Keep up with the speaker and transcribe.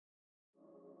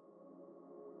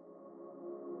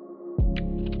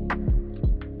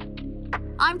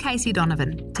I'm Casey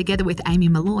Donovan, together with Amy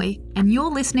Malloy, and you're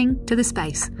listening to The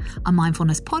Space, a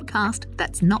mindfulness podcast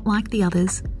that's not like the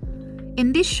others.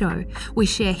 In this show, we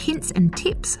share hints and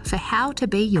tips for how to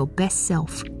be your best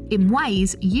self in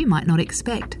ways you might not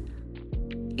expect.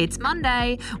 It's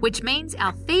Monday, which means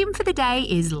our theme for the day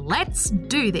is Let's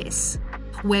Do This,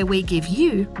 where we give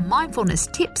you mindfulness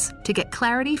tips to get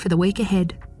clarity for the week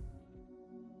ahead.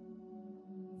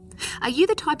 Are you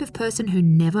the type of person who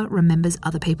never remembers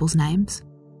other people's names?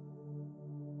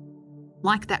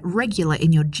 Like that regular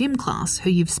in your gym class who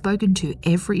you've spoken to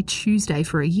every Tuesday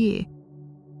for a year?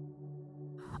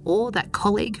 Or that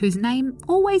colleague whose name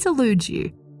always eludes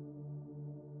you?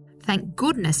 Thank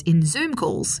goodness in Zoom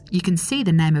calls you can see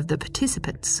the name of the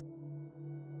participants.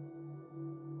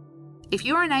 If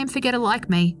you're a name forgetter like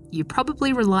me, you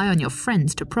probably rely on your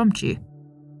friends to prompt you.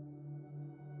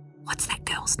 What's that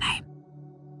girl's name?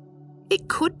 It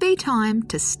could be time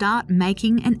to start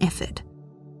making an effort,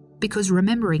 because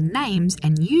remembering names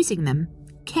and using them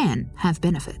can have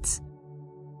benefits.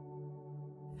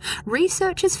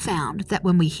 Research has found that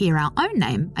when we hear our own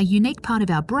name, a unique part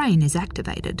of our brain is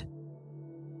activated.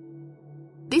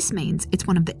 This means it's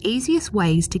one of the easiest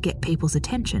ways to get people's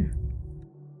attention.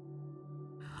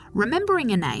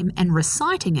 Remembering a name and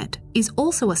reciting it is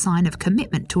also a sign of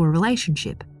commitment to a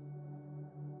relationship.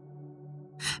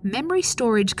 Memory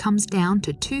storage comes down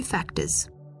to two factors: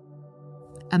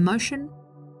 emotion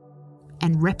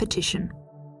and repetition.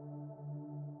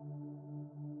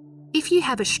 If you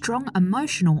have a strong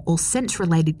emotional or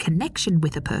sense-related connection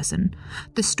with a person,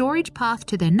 the storage path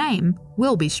to their name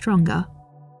will be stronger.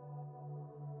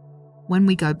 When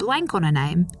we go blank on a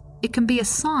name, it can be a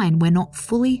sign we're not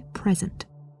fully present.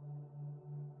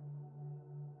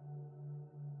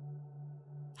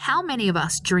 How many of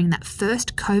us during that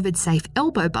first COVID-safe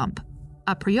elbow bump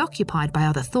are preoccupied by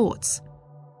other thoughts?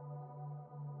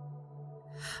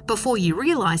 Before you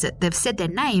realise it, they've said their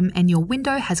name and your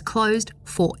window has closed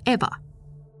forever.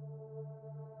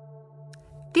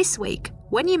 This week,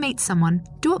 when you meet someone,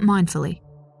 do it mindfully.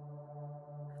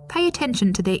 Pay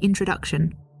attention to their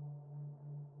introduction.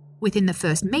 Within the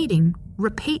first meeting,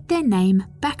 repeat their name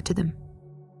back to them.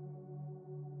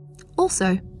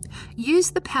 Also,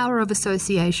 use the power of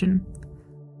association.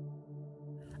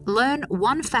 Learn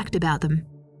one fact about them.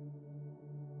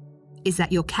 Is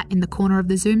that your cat in the corner of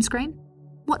the Zoom screen?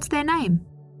 What's their name?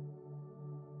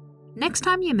 Next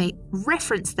time you meet,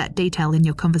 reference that detail in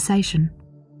your conversation.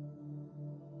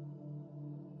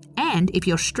 And if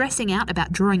you're stressing out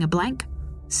about drawing a blank,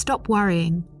 stop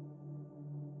worrying.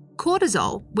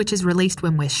 Cortisol, which is released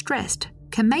when we're stressed,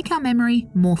 can make our memory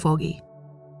more foggy.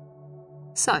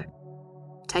 So,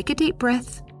 take a deep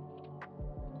breath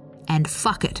and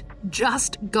fuck it,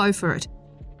 just go for it.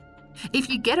 If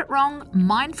you get it wrong,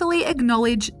 mindfully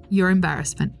acknowledge your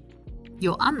embarrassment.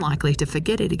 You're unlikely to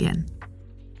forget it again.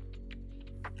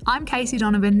 I'm Casey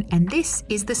Donovan, and this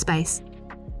is The Space.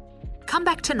 Come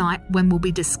back tonight when we'll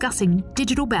be discussing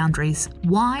digital boundaries,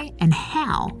 why and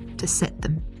how to set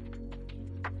them.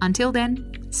 Until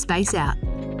then, space out.